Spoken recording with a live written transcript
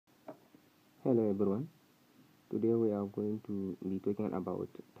Hello everyone. Today we are going to be talking about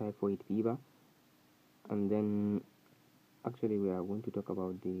typhoid fever, and then actually we are going to talk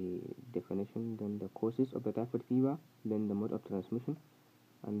about the definition, then the causes of the typhoid fever, then the mode of transmission,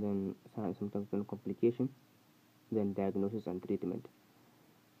 and then signs, symptoms, and complication, then diagnosis and treatment.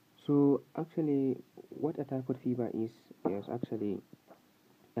 So actually what a typhoid fever is actually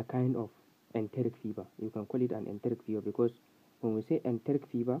a kind of enteric fever. You can call it an enteric fever because when we say enteric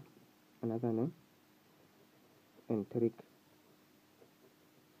fever, another name, enteric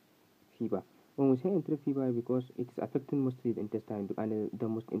fever. When we say enteric fever, because it is affecting mostly the intestine, and the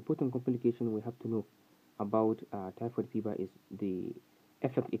most important complication we have to know about typhoid fever is the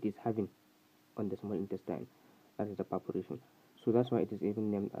effect it is having on the small intestine, that is the perforation. So that's why it is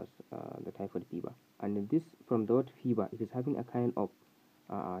even named as the typhoid fever. And this, from the word fever, it is having a kind of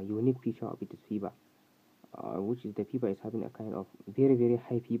unique feature of its fever, which is the fever is having a kind of very, very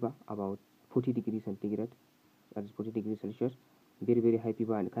high fever, about 40 degrees centigrade, that is 40 degrees Celsius, very, very high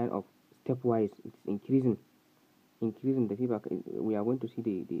fever, and kind of stepwise it's increasing the fever. We are going to see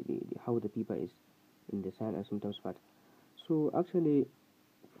the how the fever is in the sign and symptoms part. So actually,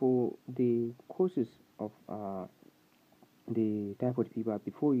 for the causes of the typhoid fever,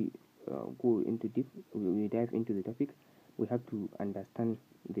 before we go into deep, we dive into the topic, we have to understand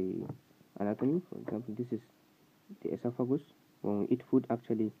the anatomy. For example, this is the esophagus. When we eat food,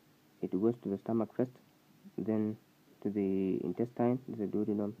 actually, it goes to the stomach first, then to the intestine, the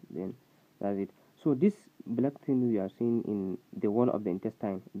duodenum, then that's it. So this black thing you are seeing in the wall of the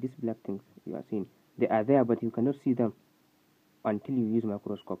intestine, these black things you are seeing, they are there, but you cannot see them until you use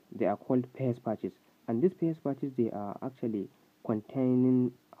microscope. They are called Peyer's patches, and these Peyer's patches, they are actually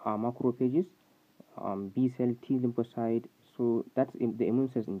containing macrophages, B cell, T lymphocyte. So that's in the immune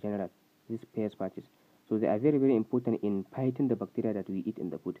cells in general. These Peyer's patches. So they are very, very important in fighting the bacteria that we eat in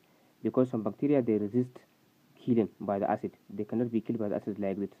the food, because some bacteria, they resist killing by the acid. They cannot be killed by the acid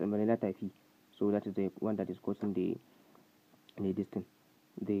like the Salmonella Typhi. So that is the one that is causing the distance,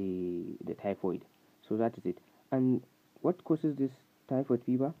 the typhoid. So that is it. And what causes this typhoid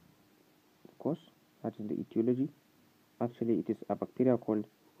fever? Of course, that is the etiology. Actually, it is a bacteria called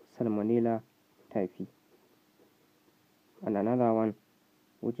Salmonella Typhi, and another one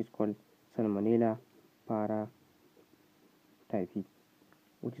which is called Salmonella paratyphi,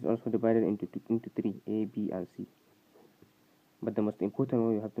 which is also divided into three, A, B, and C. But the most important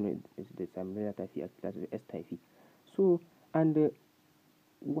one you have to know is the Salmonella Typhi, that is S typhi. So, and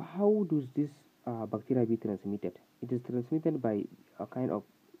how does this bacteria be transmitted? It is transmitted by a kind of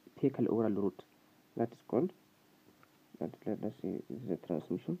fecal oral route. That is called, let's see, this is the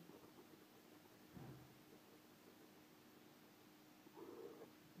transmission.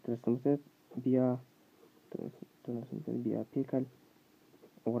 Transmitted via transmitted via fecal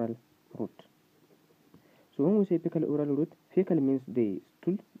oral route. So when we say fecal oral route, fecal means the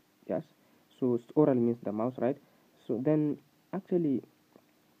stool, yes. So oral means the mouth, right? So then actually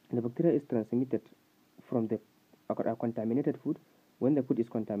the bacteria is transmitted from the contaminated food. When the food is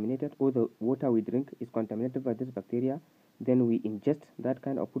contaminated, or the water we drink is contaminated by this bacteria, then we ingest that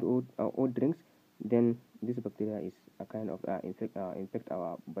kind of food or drinks, then this bacteria is a kind of infect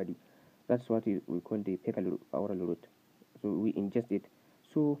our body. That's what we call the fecal oral route. So we ingest it.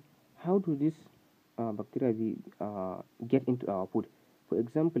 So how do this bacteria get into our food? For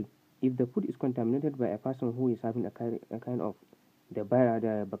example, if the food is contaminated by a person who is having a kind of the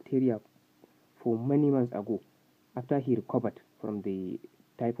bacteria for many months ago, after he recovered from the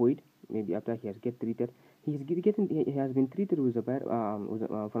typhoid, maybe after he has get treated, he has been treated with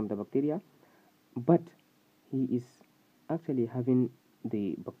from the bacteria, but he is actually having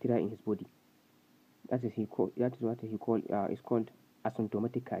the bacteria in his body. That is what he called is called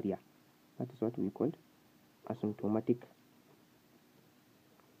asymptomatic carrier. That is what we called asymptomatic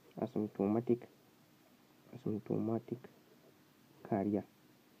asymptomatic asymptomatic carrier,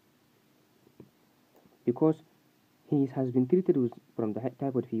 because he has been treated with from the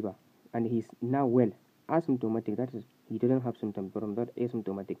typhoid fever, and he's now well, asymptomatic. That is, he doesn't have symptoms from that,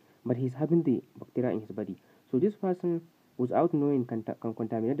 asymptomatic, but he's having the bacteria in his body. So this person, without knowing,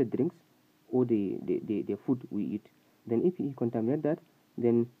 contaminate the drinks or the food we eat. Then if he contaminate that,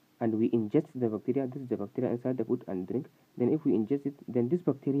 then and we ingest the bacteria, this is the bacteria inside the food and drink. Then if we ingest it, then this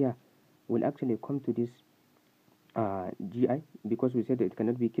bacteria will actually come to this GI, because we said that it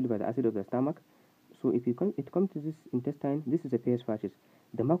cannot be killed by the acid of the stomach. So if it comes to this intestine, this is a Peyer's patches.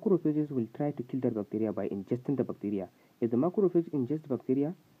 The macrophages will try to kill that bacteria by ingesting the bacteria. If the macrophage ingests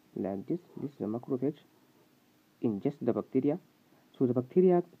bacteria like this is a macrophage, ingest the bacteria. So the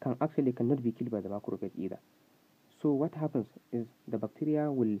bacteria cannot be killed by the macrophage either. So what happens is the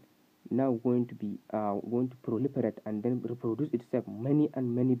bacteria will now going to proliferate and then reproduce itself, many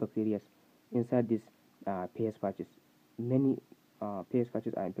and many bacteria inside these pH patches. Many pH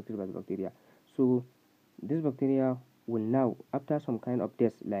patches are infected by the bacteria. So this bacteria will now, after some kind of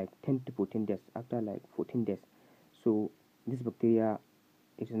days, like 10 to 14 days, after like 14 days, so this bacteria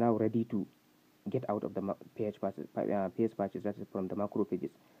is now ready to get out of the pH patches, that is from the macrophages.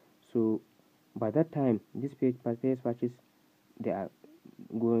 So by that time, these pH patches, they are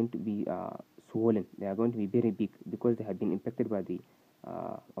going to be swollen. They are going to be very big because they have been infected by the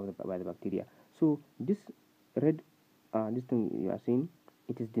by the bacteria. So this red this thing you are seeing,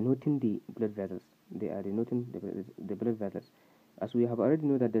 it is denoting the blood vessels. They are denoting the blood vessels. As we have already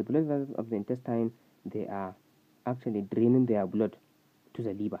know that the blood vessels of the intestine, they are actually draining their blood to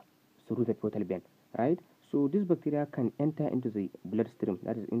the liver through the portal vein, right? So this bacteria can enter into the bloodstream,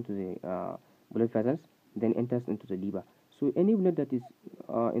 that is into the blood vessels, then enters into the liver. So any blood that is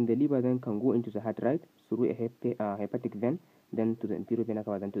in the liver then can go into the heart, right, through a hepatic vein, then to the inferior vena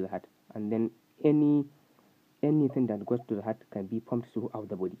cava, then to the heart, and then anything that goes to the heart can be pumped throughout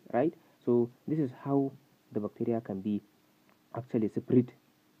the body, right? So this is how the bacteria can be actually spread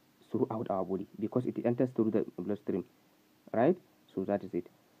throughout our body because it enters through the bloodstream, right? So that is it.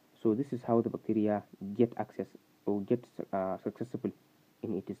 So this is how the bacteria get access or get successful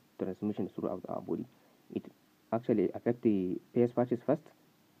in its transmission throughout our body. It actually affects the pH patches first,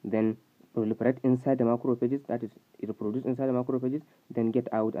 then proliferate inside the macrophages, that is, it reproduces inside the macrophages, then get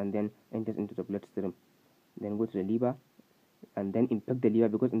out and then enters into the bloodstream, then go to the liver, and then impact the liver,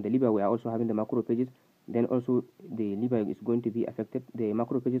 because in the liver we are also having the macrophages. Then also the liver is going to be affected. The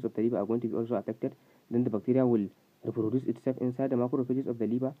macrophages of the liver are going to be also affected. Then the bacteria will reproduce itself inside the macrophages of the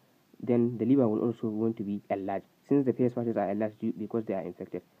liver. Then the liver will also going to be enlarged, since the pH patches are enlarged because they are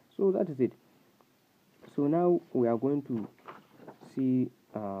infected. So that is it. So now we are going to see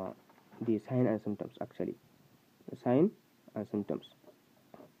the sign and symptoms, actually. The sign and symptoms.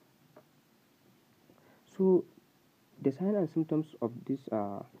 So the sign and symptoms of this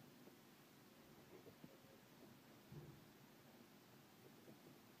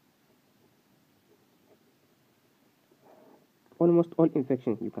almost all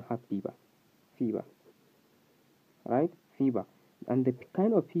infections, you can have fever, right? Fever, and the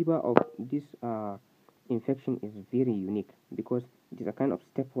kind of fever of this infection is very unique because it is a kind of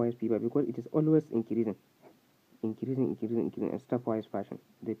stepwise fever, because it is always increasing in stepwise fashion.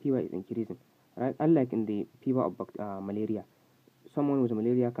 The fever is increasing, right? Unlike in the fever of malaria, someone with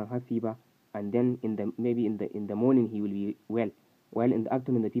malaria can have fever, and then maybe in the morning he will be well, while in the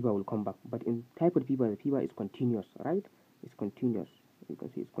afternoon the fever will come back. But in typhoid fever, the fever is continuous, right? It's continuous. You can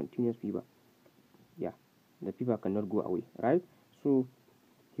see it's continuous fever. Yeah, the fever cannot go away, right? So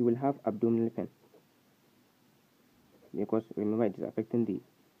he will have abdominal pain, because remember it is affecting the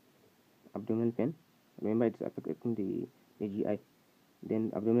abdominal pain. Remember it is affecting the GI.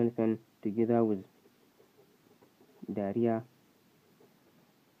 Then abdominal pain together with diarrhea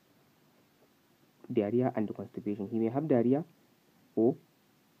and constipation. He may have diarrhea or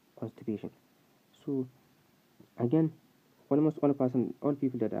constipation. So again, almost all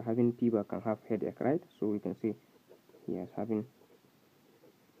people that are having fever can have headache, right? So we can say he is having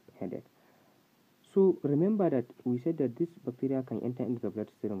headache. So remember that we said that this bacteria can enter into the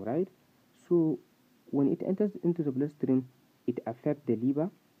bloodstream, right? So when it enters into the bloodstream, it affects the liver,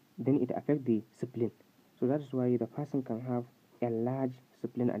 then it affects the spleen. So that's why the person can have a large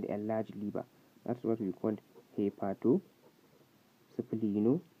spleen and a large liver. That's what we call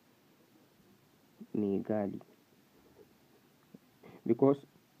hepatosplenomegaly. Because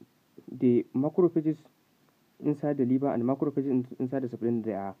the macrophages inside the liver and macrophages inside the spleen,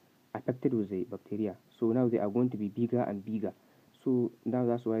 they are affected with the bacteria. So now they are going to be bigger and bigger. So now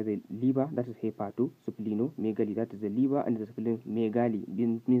that's why the liver, that is hepatosplenomegaly, that is the liver and the spleen, megaly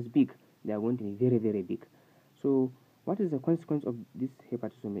means big. They are going to be very, very big. So what is the consequence of this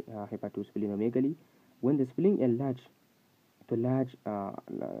hepatosplenomegaly? When the spleen enlarge to large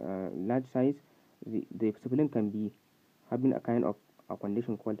size, the spleen can be having a kind of a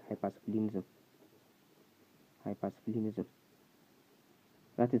condition called hypersplenism.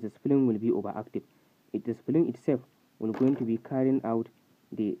 That is, the spleen will be overactive. The spleen itself will going to be carrying out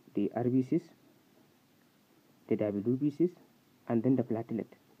the RBCs, the WBCs, and then the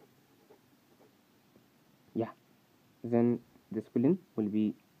platelet. Yeah. Then the spleen will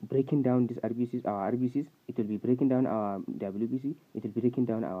be breaking down these our RBCs. It will be breaking down our WBC. It will be breaking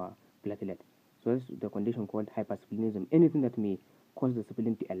down our platelet. So that's the condition called hypersplenism. Anything that may cause the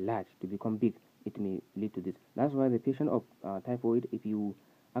spleen to enlarge, to become big, it may lead to this. That's why the patient of typhoid, if you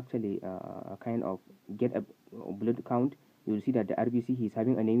actually kind of get a blood count, you will see that the RBC he is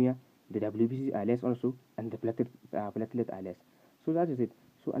having anemia, the WBC are less also, and the platelet are less. So that is it.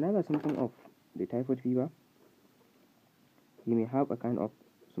 So another symptom of the typhoid fever, you may have a kind of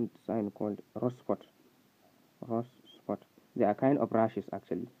some sign called rose spot. Rose spot. They are kind of rashes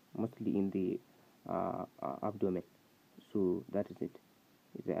actually, mostly in the abdomen. So that is it.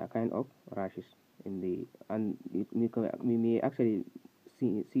 They are kind of rashes in the, and we may actually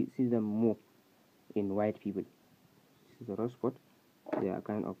see them more in white people. This is a rose spot. They are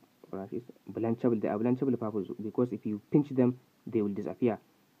kind of rashes. Blanchable. They are blanchable purpose because if you pinch them, they will disappear.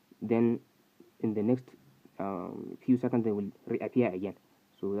 Then in the next few seconds, they will reappear again.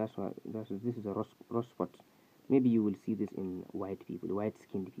 So this is a rose spot. Maybe you will see this in white people,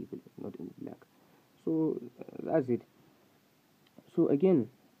 white-skinned people, not in black. So that's it. So again,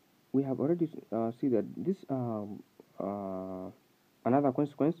 we have already see that this another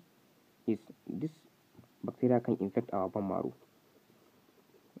consequence is this bacteria can infect our bone marrow.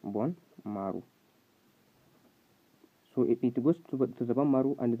 Bone marrow. So it goes to the bone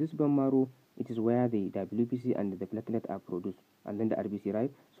marrow, and this bone marrow, it is where the WBC and the platelet are produced, and then the RBC,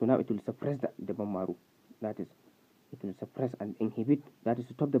 right? So now it will suppress the bone marrow. That is, it will suppress and inhibit, that is,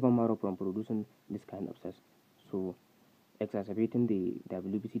 to stop the bone marrow from producing this kind of cells. So exacerbating the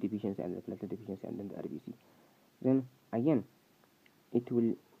WBC deficiency and the platelet deficiency, and then the RBC. Then again, it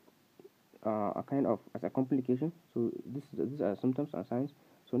will a kind of as a complication. So these are symptoms and signs.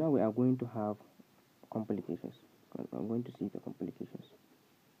 So now we are going to have complications. I'm going to see the complications.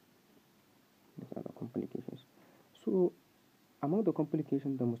 These are the complications. So among the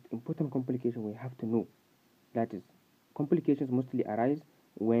complications, the most important complication we have to know, that is, complications mostly arise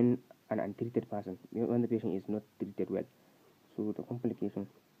when an untreated person, when the patient is not treated well. So the complication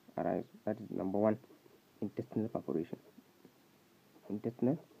arise. That is number one, intestinal perforation.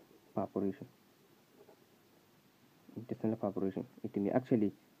 Intestinal perforation. Intestinal perforation. It may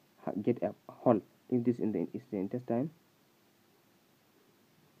actually get a hole if this is the intestine.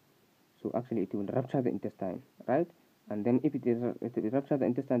 So actually it will rupture the intestine, right? And then if it ruptures the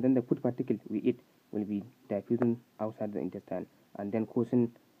intestine, then the food particle we eat will be diffusing outside the intestine, and then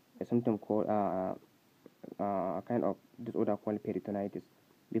causing a symptom called a kind of disorder called peritonitis,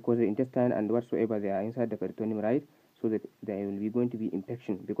 because the intestine and whatsoever they are inside the peritoneum, right? So that there will be going to be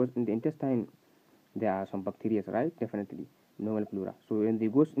infection, because in the intestine there are some bacteria, right? Definitely, normal flora. So when they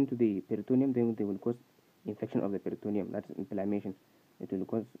goes into the peritoneum, then they will cause infection of the peritoneum. That's inflammation. It will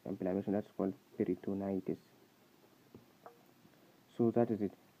cause inflammation. That's called peritonitis. So that is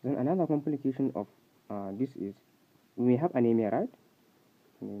it. Then another complication of this is we may have anemia, right?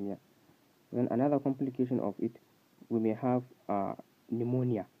 Anemia. Then another complication of it, we may have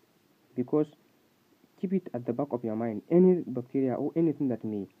pneumonia, because keep it at the back of your mind. Any bacteria or anything that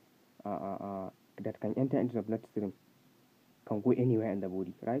may that can enter into the bloodstream can go anywhere in the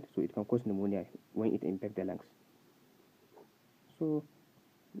body, right? So it can cause pneumonia when it infects the lungs. So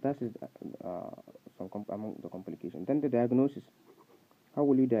that is among the complications. Then the diagnosis. How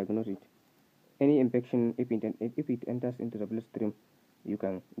will you diagnose it? Any infection, if it enters into the bloodstream, you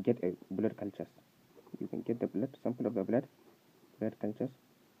can get a blood cultures. You can get the blood sample of the blood cultures,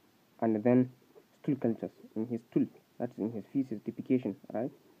 and then stool cultures in his stool. That's in his feces, defecation,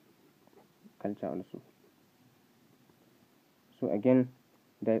 right? Culture also. So again,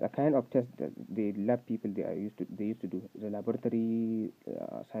 there's a kind of test that the lab people they used to do, the laboratory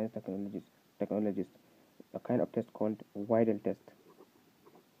science technologists, a kind of test called Weidel test.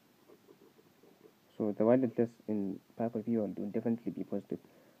 So the Weidel test in typhoid fever will definitely be positive.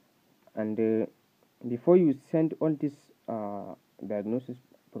 And before you send all this diagnosis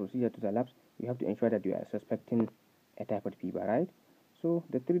procedure to the labs, you have to ensure that you are suspecting a typhoid fever, right? So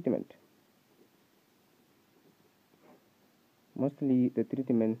the treatment. Mostly the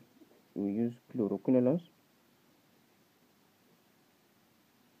treatment, we use fluoroquinolones.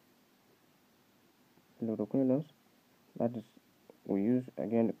 That is, we use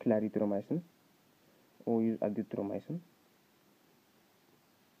again clarithromycin, or we use azithromycin.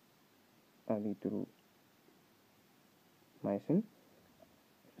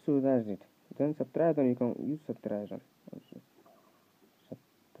 So that's it. Then ceftriaxone, you can use ceftriaxone also.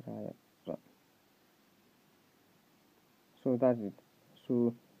 Ceftriaxone. So that's it.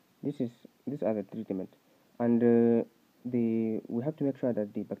 So these are the treatment, and we have to make sure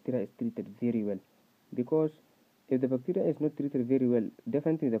that the bacteria is treated very well, because if the bacteria is not treated very well,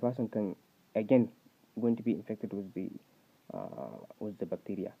 definitely the person can again going to be infected with the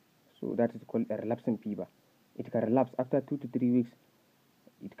bacteria. So that is called a relapsing fever. It can relapse after 2 to 3 weeks.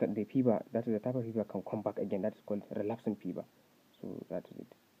 The fever, that is the type of fever, can come back again. That is called relapsing fever. So that is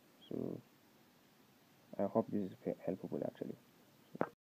it. So I hope this is helpful actually.